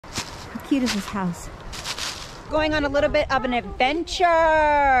cute is this house? Going on a little bit of an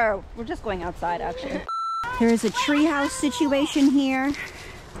adventure. We're just going outside, actually. There is a treehouse situation here.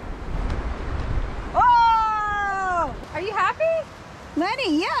 Oh! Are you happy?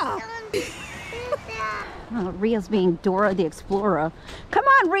 Lenny, yeah. Oh, Rio's being Dora the Explorer. Come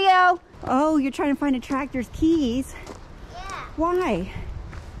on, Rio. Oh, you're trying to find a tractor's keys. Yeah. Why?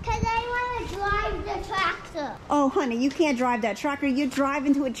 Because I want to drive the tractor. Oh, honey, you can't drive that tractor. You drive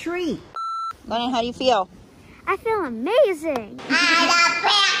into a tree. Lenny, how do you feel? I feel amazing. I love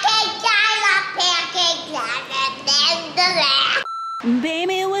pancakes.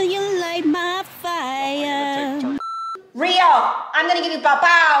 Baby, will you light my fire? Rio, I'm gonna give you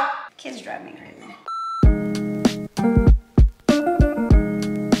pow-pow. Kids drive me crazy.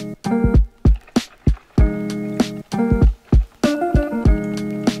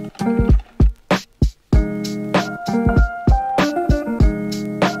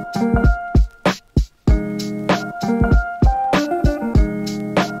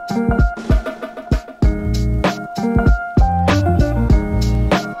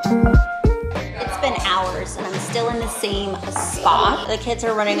 Spot. The kids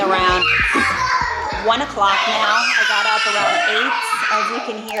are running around. 1 o'clock now. I got up around 8. As you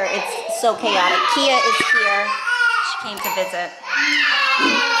can hear, it's so chaotic. Kia is here. She came to visit.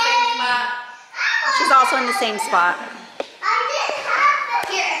 She's also in the same spot.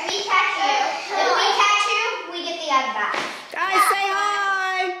 Here, if we catch you, we get the egg back. Guys, say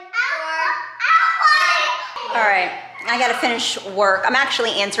hi! Hi. All right. I gotta finish work. I'm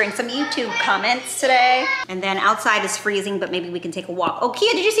actually answering some YouTube comments today. And then outside is freezing, but maybe we can take a walk. Oh,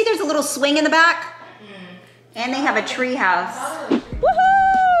 Kia, did you see there's a little swing in the back? And they have a tree house.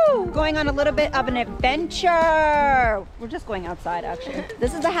 Woohoo! Going on a little bit of an adventure. We're just going outside, actually.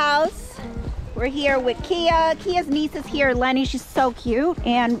 This is the house. We're here with Kia. Kia's niece is here, Lenny. She's so cute.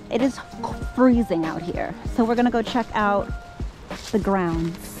 And it is freezing out here. So we're gonna go check out the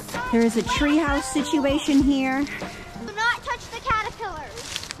grounds. There is a tree house situation here. Do not touch the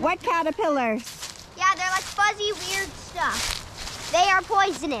caterpillars. What caterpillars? Yeah, they're like fuzzy, weird stuff. They are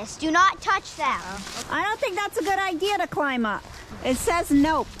poisonous. Do not touch them. I don't think that's a good idea to climb up. It says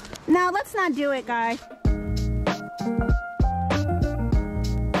nope. No, let's not do it, guys.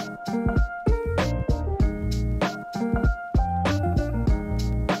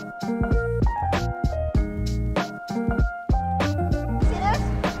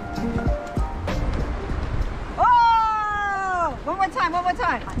 One more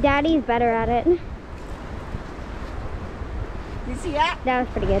time. Daddy's better at it. You see that? That was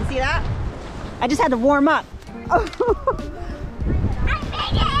pretty good. See that? I just had to warm up. Oh. I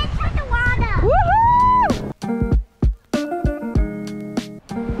made it into the water. Woohoo!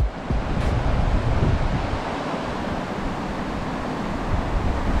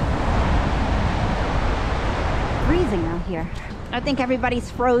 Freezing out here. I think everybody's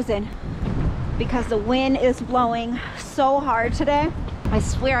frozen because the wind is blowing so hard today. I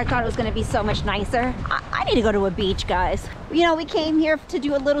swear I thought it was gonna be so much nicer. I need to go to a beach, guys. You know, we came here to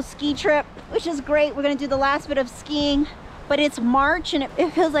do a little ski trip, which is great. We're gonna do the last bit of skiing, but it's March and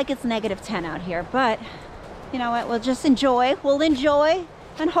it feels like it's -10 out here. But you know what, we'll just enjoy. We'll enjoy,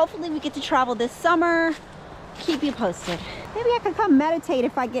 and hopefully we get to travel this summer. Keep you posted. Maybe I could come meditate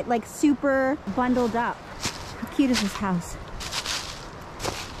if I get like super bundled up. How cute is this house?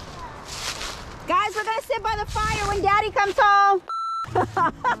 Guys, we're gonna sit by the fire when Daddy comes home.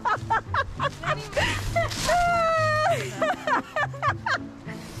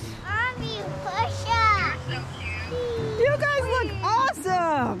 Mommy, push up. You guys look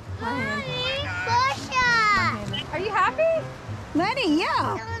awesome. Mommy, push up. Are you happy? Lenny,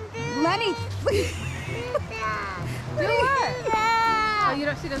 yeah. Lenny. Do what? Oh, you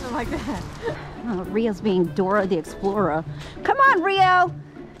don't, she doesn't like that. Oh, Rio's being Dora the Explorer. Come on, Rio.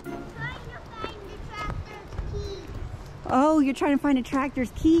 Oh, you're trying to find a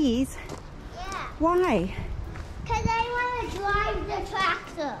tractor's keys? Yeah. Why? Because I want to drive the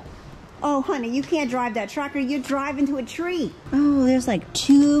tractor. Oh, honey, you can't drive that tractor. You drive into a tree. Oh, there's like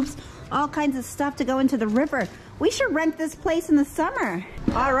tubes, all kinds of stuff to go into the river. We should rent this place in the summer.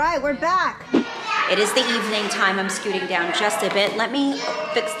 All right, we're back. It is the evening time. I'm scooting down just a bit. Let me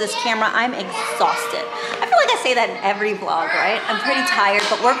fix this camera. I'm exhausted. I feel like I say that in every vlog, right? I'm pretty tired,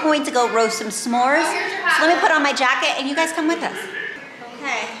 but we're going to go roast some s'mores. So let me put on my jacket and you guys come with us.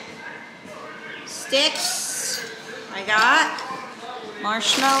 Okay. Sticks. I got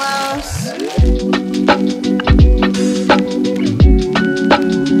marshmallows.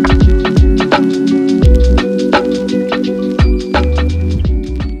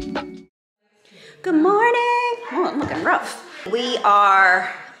 Good morning. Oh, I'm looking rough. We are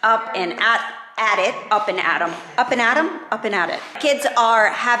up and at it, up and at 'em. Up and at 'em, up and at it. Kids are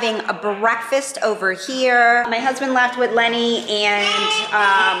having a breakfast over here. My husband left with Lenny and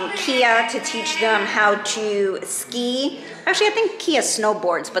Kia to teach them how to ski. Actually, I think Kia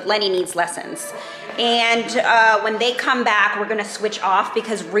snowboards, but Lenny needs lessons. And when they come back, we're gonna switch off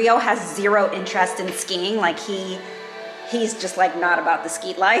because Rio has zero interest in skiing. Like he's just like not about the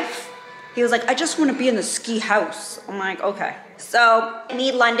ski life. He was like, I just wanna be in the ski house. I'm like, okay. So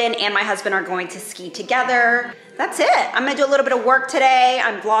me, London, and my husband are going to ski together. That's it. I'm gonna do a little bit of work today.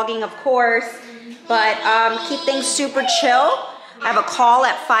 I'm vlogging, of course, but keep things super chill. I have a call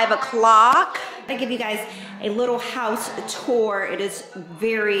at 5 o'clock. I'm gonna give you guys a little house tour. It is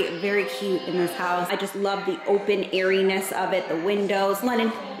very, very cute in this house. I just love the open airiness of it, the windows.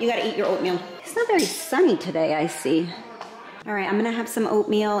 London, you gotta eat your oatmeal. It's not very sunny today, I see. All right, I'm gonna have some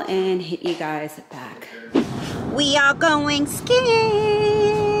oatmeal and hit you guys back. We are going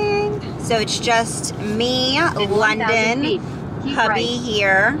skiing. So it's just me, London, hubby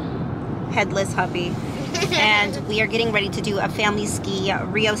here, headless hubby. And we are getting ready to do a family ski.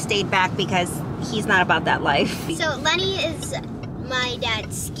 Rio stayed back because he's not about that life. So Lenny is my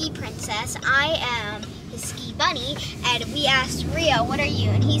dad's ski princess. I am his ski bunny. And we asked Rio, what are you?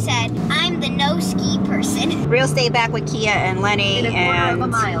 And he said, I'm the no ski person. Rio stayed back with Kia and Lenny, and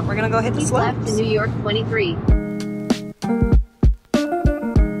we're gonna go hit the slopes. Left to New York 23.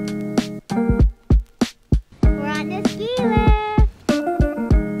 We're on the ski lift.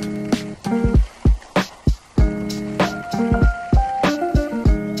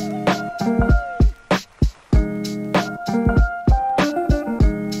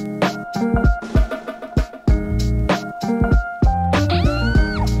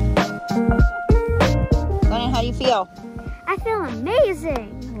 Lennon, how do you feel? I feel amazing.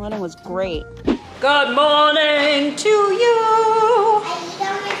 Lennon was great. Good morning to you.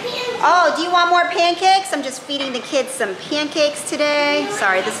 Oh, do you want more pancakes? I'm just feeding the kids some pancakes today.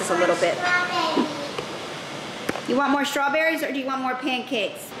 Sorry, this is a little bit. You want more strawberries or do you want more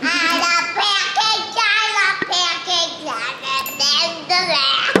pancakes? I love pancakes.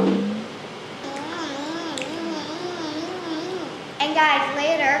 And guys,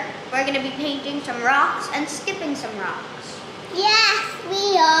 later we're gonna be painting some rocks and skipping some rocks. Yes,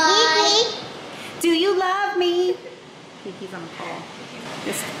 we are. Do you love me? He's on a call.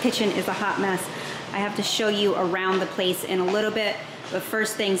 This kitchen is a hot mess. I have to show you around the place in a little bit, but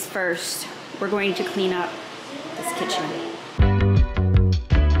first things first, we're going to clean up this kitchen.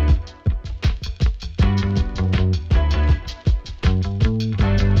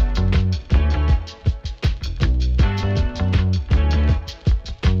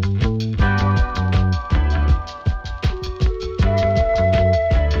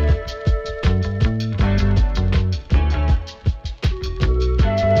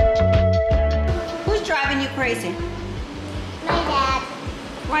 Crazy. My dad.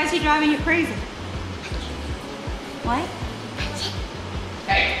 Why is he driving you crazy? What?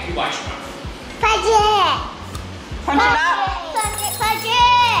 Hey, you watch me. Punch it. Punch it up. Punch it. Punch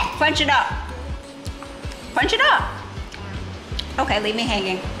it. Punch it up. Punch it up. Okay, leave me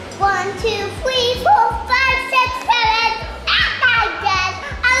hanging. 1, 2, 3, 4, 5, 6, 7, 8, 9, 10,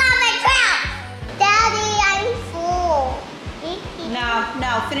 11, 12. Daddy, I'm full.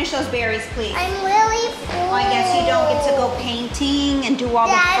 No, finish those berries, please. I'm really full. I guess you don't get to go painting and do all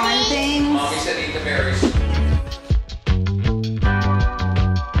the fun things. Mommy said eat the berries.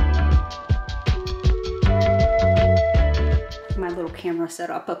 My little camera set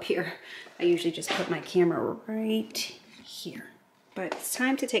up here. I usually just put my camera right here. But it's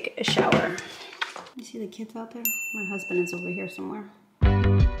time to take a shower. You see the kids out there? My husband is over here somewhere.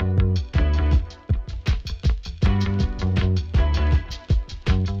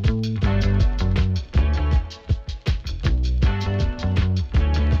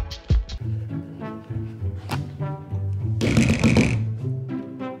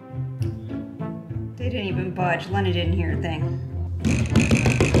 They didn't even budge. Lena didn't hear a thing.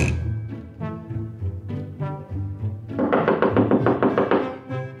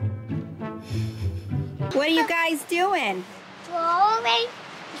 What are you guys doing?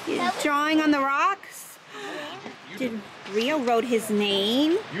 Drawing on the rocks? Rio wrote his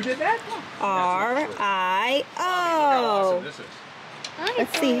name. You did that? R-I-O. This is.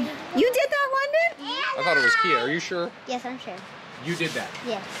 Let's see. You did that, London? I thought it was Kia. Are you sure? Yes, I'm sure. You did that.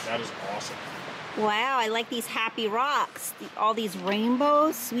 Yes. That is awesome. Wow, I like these happy rocks. All these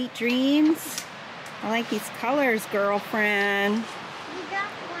rainbows, sweet dreams. I like these colors, girlfriend.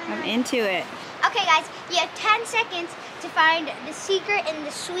 I'm into it. Okay, guys, you have 10 seconds to find the secret in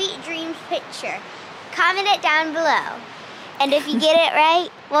the Sweet Dreams picture. Comment it down below. And if you get it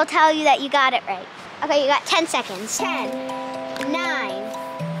right, we'll tell you that you got it right. Okay, you got 10 seconds. 10, 9,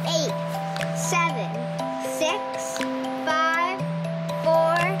 8, 7, 6, 5,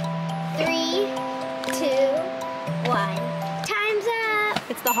 4, 3, 2, 1. Time's up.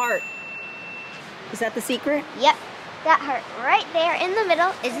 It's the heart. Is that the secret? Yep, that heart right there in the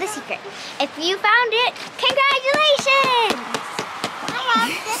middle is the secret. If you found it, congratulations!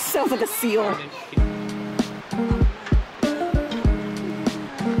 Sounds like a seal.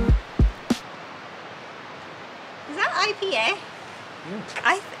 Is that IPA?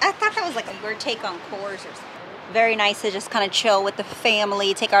 I thought that was like a weird take on Coors or something. Very nice to just kind of chill with the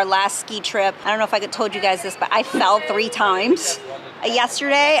family, take our last ski trip. I don't know if I told you guys this, but I fell 3 times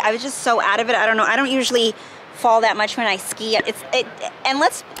yesterday. I was just so out of it. I don't know. I don't usually fall that much when I ski. And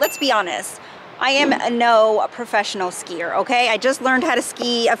let's be honest. I am no professional skier, okay? I just learned how to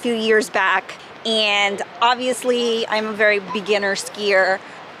ski a few years back, and obviously I'm a very beginner skier.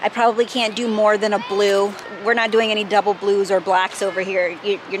 I probably can't do more than a blue. We're not doing any double blues or blacks over here.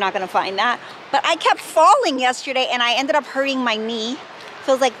 You're not gonna find that. But I kept falling yesterday and I ended up hurting my knee.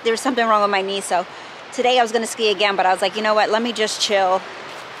 Feels like there's something wrong with my knee, so today I was gonna ski again, but I was like, you know what, let me just chill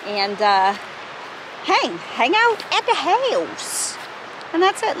and hang out at the house. And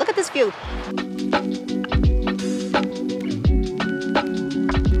that's it, look at this view.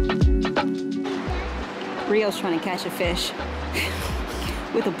 Rio's trying to catch a fish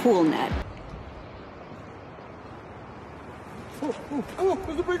with a pool net. Oh,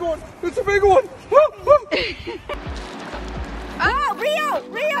 it's a big one! It's a big one! Oh, Rio!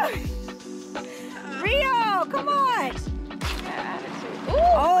 Rio, come on!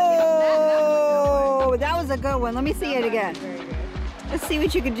 Oh, that was a good one. Let me see it again. Let's see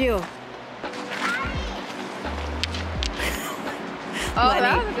what you can do. Oh,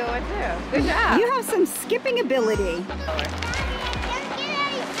 that was a good one too. Good job. You have some skipping ability.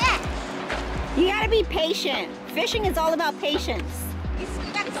 You gotta be patient. Fishing is all about patience. You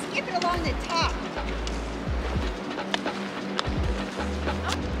gotta skip it along the top.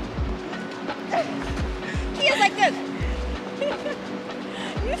 He is like this.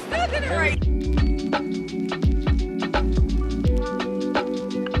 You still did it right.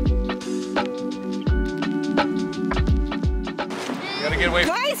 You gotta get away.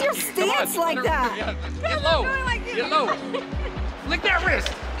 Why is your stance like that? Yeah. Get low. Get low. Lick that wrist.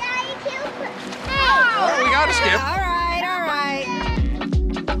 Oh, we gotta skip. All right, all right.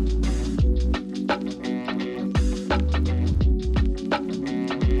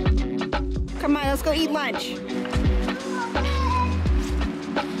 Come on, let's go eat lunch.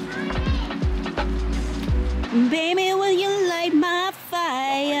 Baby, will you light my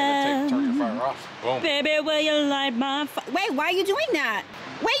fire? Turn your fire off. Boom. Baby, will you light my fire? Wait, why are you doing that?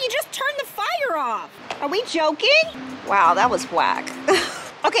 Wait, you just turned the fire off. Are we joking? Wow, that was whack.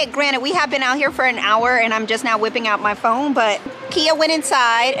 Okay, granted, we have been out here for an hour and I'm just now whipping out my phone, but Kia went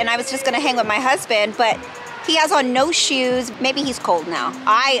inside and I was just gonna hang with my husband, but he has on no shoes. Maybe he's cold now.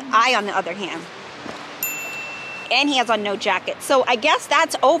 I on the other hand. And he has on no jacket. So I guess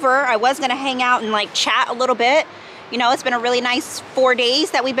that's over. I was gonna hang out and like chat a little bit. You know, it's been a really nice 4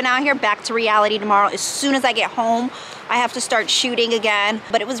 days that we've been out here. Back to reality tomorrow. As soon as I get home, I have to start shooting again.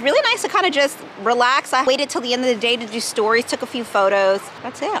 But it was really nice to kind of just relax. I waited till the end of the day to do stories, took a few photos.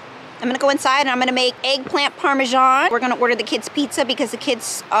 That's it. I'm gonna go inside and I'm gonna make eggplant Parmesan. We're gonna order the kids pizza because the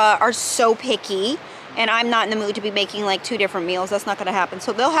kids are so picky. And I'm not in the mood to be making like 2 different meals. That's not gonna happen.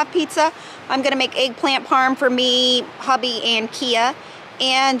 So they'll have pizza. I'm gonna make eggplant parm for me, hubby, and Kia.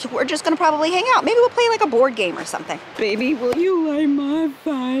 And we're just gonna probably hang out. Maybe we'll play like a board game or something. Baby, will you light my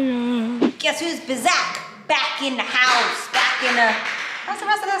fire? Guess who's back in the house? Back in the... How's the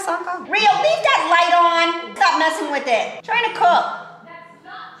rest of that song go? Rio, leave that light on. Stop messing with it. I'm trying to cook. That's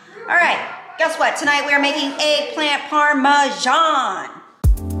not true. All right, guess what? Tonight we're making eggplant Parmesan.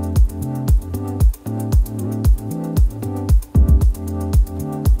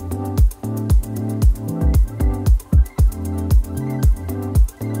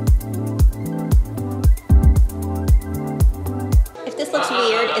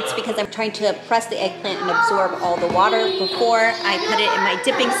 It's because I'm trying to press the eggplant and absorb all the water before I put it in my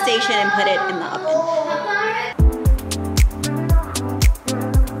dipping station and put it in the oven.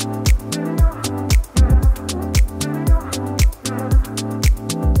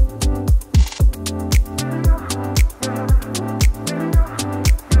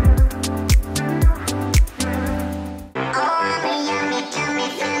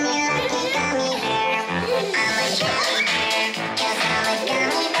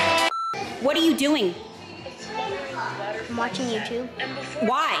 What are you doing? I'm watching YouTube.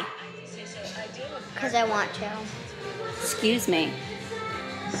 Why? Because I want to. Excuse me.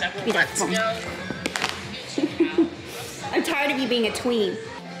 Several Be that months phone. ago. I'm tired of you being a tween.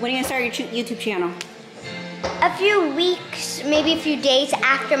 When are you gonna start your YouTube channel? A few weeks, maybe a few days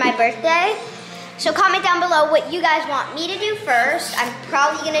after my birthday. So comment down below what you guys want me to do first. I'm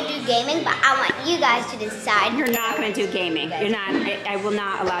probably gonna do gaming, but I want you guys to decide. You're not gonna do gaming. You're not. I will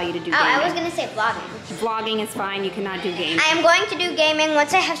not allow you to do gaming. Oh, I was gonna say vlogging. Vlogging is fine. You cannot do gaming. I am going to do gaming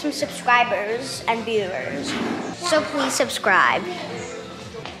once I have some subscribers and viewers. So please subscribe.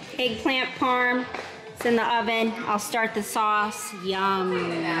 Eggplant parm. It's in the oven. I'll start the sauce. Yum.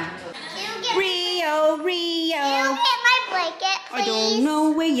 Rio, Rio. Hit my blanket, please. I don't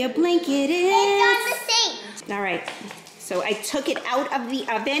know where your blanket is. It's on the sink. All right. So I took it out of the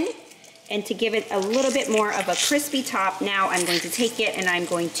oven, and to give it a little bit more of a crispy top, now I'm going to take it and I'm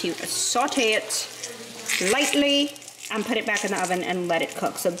going to saute it lightly and put it back in the oven and let it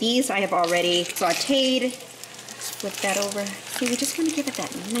cook. So these I have already sauteed. Let's flip that over. See, we just want to give it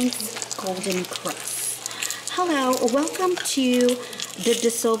that nice golden crust. Hello, welcome to the De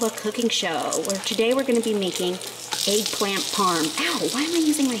Silva cooking show, where today we're going to be making eggplant parm. Ow, why am I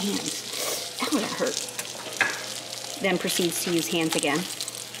using my hands? Ow, that hurt. Then proceeds to use hands again.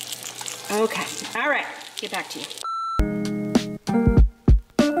 Okay, all right, get back to you.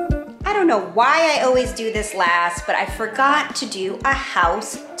 I don't know why I always do this last, but I forgot to do a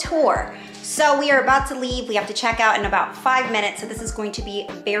house tour. So we are about to leave. We have to check out in about 5 minutes, so this is going to be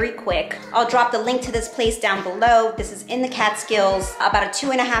very quick. I'll drop the link to this place down below. This is in the Catskills, about a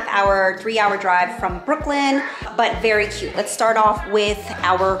 2.5 hour, 3 hour drive from Brooklyn, but very cute. Let's start off with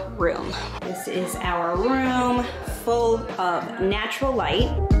our room. This is our room, full of natural light.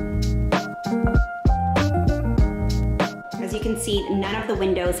 As you can see, none of the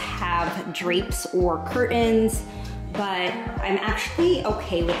windows have drapes or curtains, but I'm actually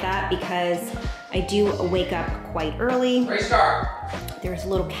okay with that because I do wake up quite early. There's a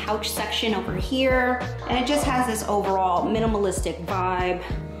little couch section over here, and it just has this overall minimalistic vibe.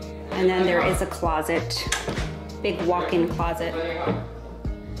 And then there is a closet, big walk-in closet.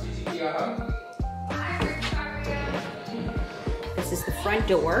 This is the front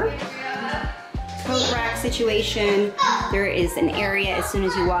door. Coat rack situation. There is an area as soon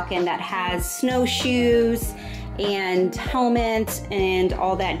as you walk in that has snowshoes and helmets and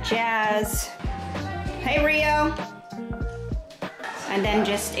all that jazz. Hey Rio. And then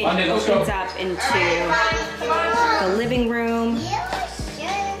just it opens up into the living room,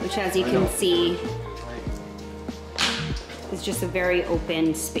 which as you can see is just a very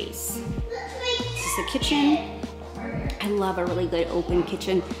open space. This is the kitchen. I love a really good open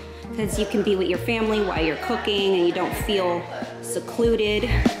kitchen because you can be with your family while you're cooking and you don't feel secluded.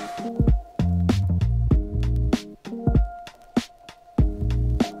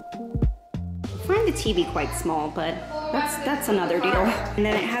 The TV quite small, but that's another deal. And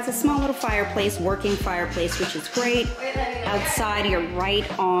then it has a small little fireplace, working fireplace, which is great. Outside, you're right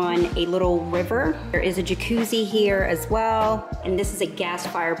on a little river. There is a jacuzzi here as well, and this is a gas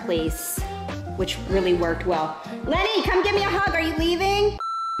fireplace, which really worked well. Lenny, come give me a hug. Are you leaving?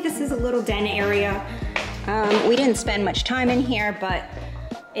 This is a little den area. We didn't spend much time in here, but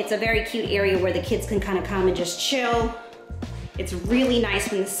it's a very cute area where the kids can kind of come and just chill. It's really nice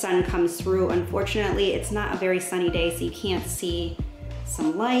when the sun comes through. Unfortunately, it's not a very sunny day, so you can't see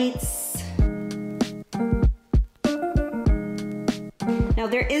some lights. Now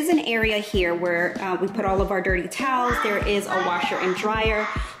there is an area here where we put all of our dirty towels. There is a washer and dryer,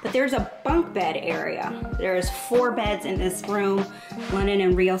 but there's a bunk bed area. There's 4 beds in this room. Lennon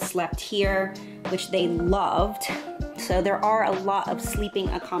and Rio slept here, which they loved. So there are a lot of sleeping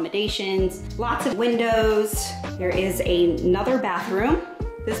accommodations, lots of windows. There is another bathroom.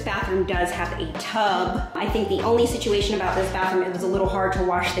 This bathroom does have a tub. I think the only situation about this bathroom, it was a little hard to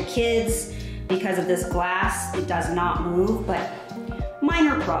wash the kids because of this glass. It does not move, but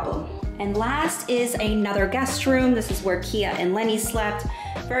minor problem. And last is another guest room. This is where Kia and Lenny slept.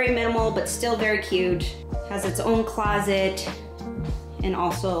 Very minimal, but still very cute. Has its own closet and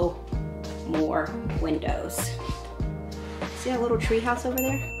also more windows. See that little tree house over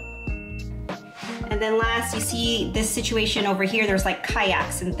there? And then last, you see this situation over here. There's like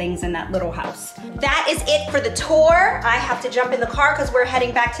kayaks and things in that little house. That is it for the tour. I have to jump in the car because we're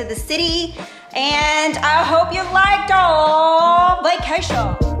heading back to the city. And I hope you liked our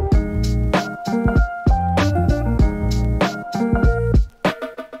vacation.